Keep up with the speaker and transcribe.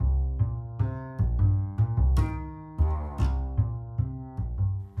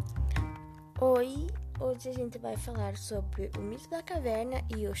Oi, hoje a gente vai falar sobre o mito da caverna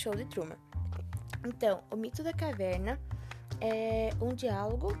e o show de Truman. Então, o mito da caverna é um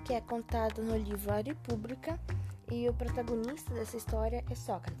diálogo que é contado no livro A República e o protagonista dessa história é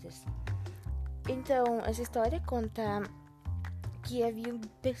Sócrates. Então, essa história conta que havia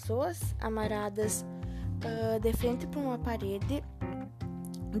pessoas amarradas de frente para uma parede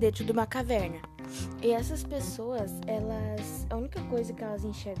dentro de uma caverna. E essas pessoas, a única coisa que elas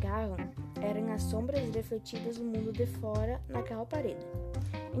enxergavam eram as sombras refletidas no mundo de fora naquela parede.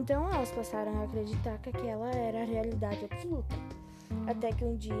 Então elas passaram a acreditar que aquela era a realidade absoluta. Até que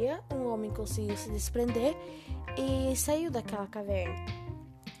um dia um homem conseguiu se desprender e saiu daquela caverna.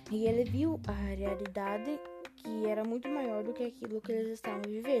 E ele viu a realidade que era muito maior do que aquilo que eles estavam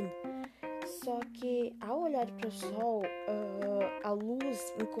vivendo. Só que ao olhar para o sol, a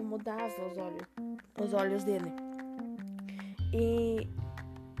luz incomodava os olhos dele. E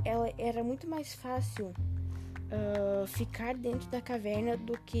era muito mais fácil ficar dentro da caverna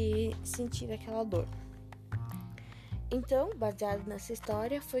do que sentir aquela dor. Então, baseado nessa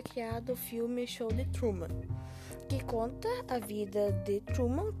história, foi criado o filme Show de Truman, que conta a vida de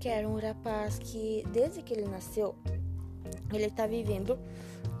Truman, que era um rapaz que, desde que ele nasceu, ele está vivendo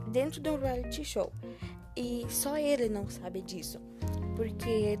dentro de um reality show. E só ele não sabe disso,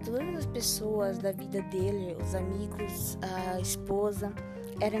 porque todas as pessoas da vida dele, os amigos, a esposa,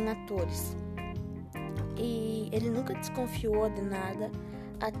 eram atores. E ele nunca desconfiou de nada,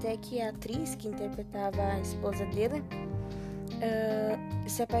 até que a atriz que interpretava a esposa dele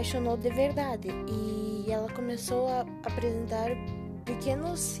se apaixonou de verdade. E ela começou a apresentar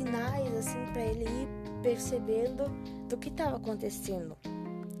pequenos sinais assim para ele ir percebendo do que estava acontecendo.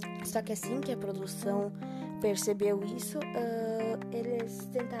 Só que assim que a produção percebeu isso, eles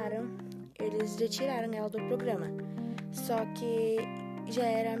retiraram ela do programa. Só que já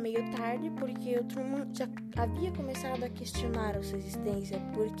era meio tarde, porque o Truman já havia começado a questionar a sua existência,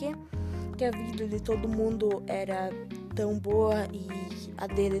 porque que a vida de todo mundo era tão boa e a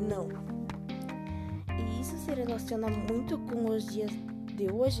dele não. E isso se relaciona muito com os dias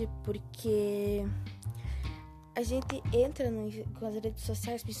de hoje, porque a gente entra com as redes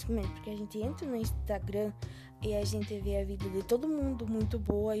sociais, principalmente, porque a gente entra no Instagram e a gente vê a vida de todo mundo muito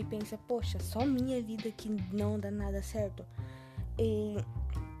boa e pensa, poxa, só minha vida que não dá nada certo. E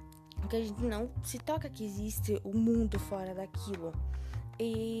que a gente não se toca que existe um mundo fora daquilo.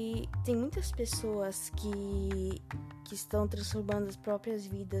 E tem muitas pessoas que estão transformando as próprias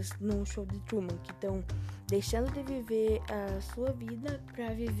vidas num show de Truman, que estão deixando de viver a sua vida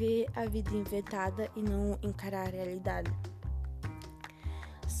para viver a vida inventada e não encarar a realidade.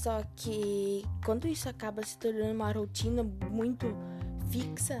 Só que quando isso acaba se tornando uma rotina muito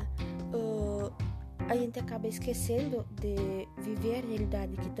fixa, a gente acaba esquecendo de viver a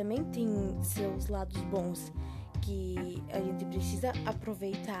realidade, que também tem seus lados bons, que a gente precisa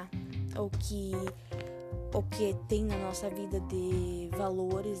aproveitar o que tem na nossa vida de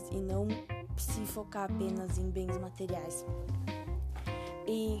valores e não se focar apenas em bens materiais.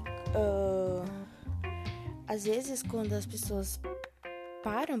 E às vezes quando as pessoas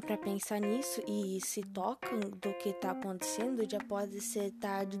param para pensar nisso e se tocam do que está acontecendo, já pode ser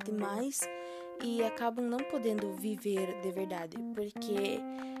tarde demais e acabam não podendo viver de verdade, porque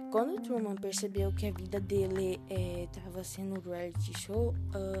quando o Truman percebeu que a vida dele estava sendo um reality show,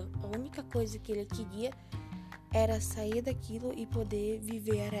 a única coisa que ele queria era sair daquilo e poder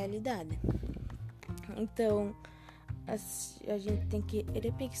viver a realidade. Então, a gente tem que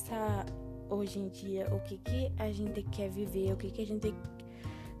repensar hoje em dia o que a gente quer viver, o que a gente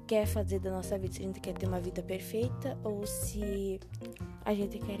quer fazer da nossa vida, se a gente quer ter uma vida perfeita ou se a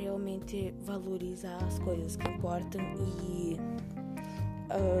gente quer realmente valorizar as coisas que importam e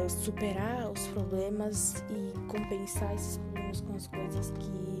superar os problemas e compensar esses problemas com as coisas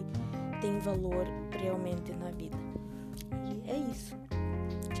que têm valor realmente na vida. E é isso.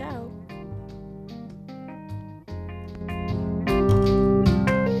 Tchau!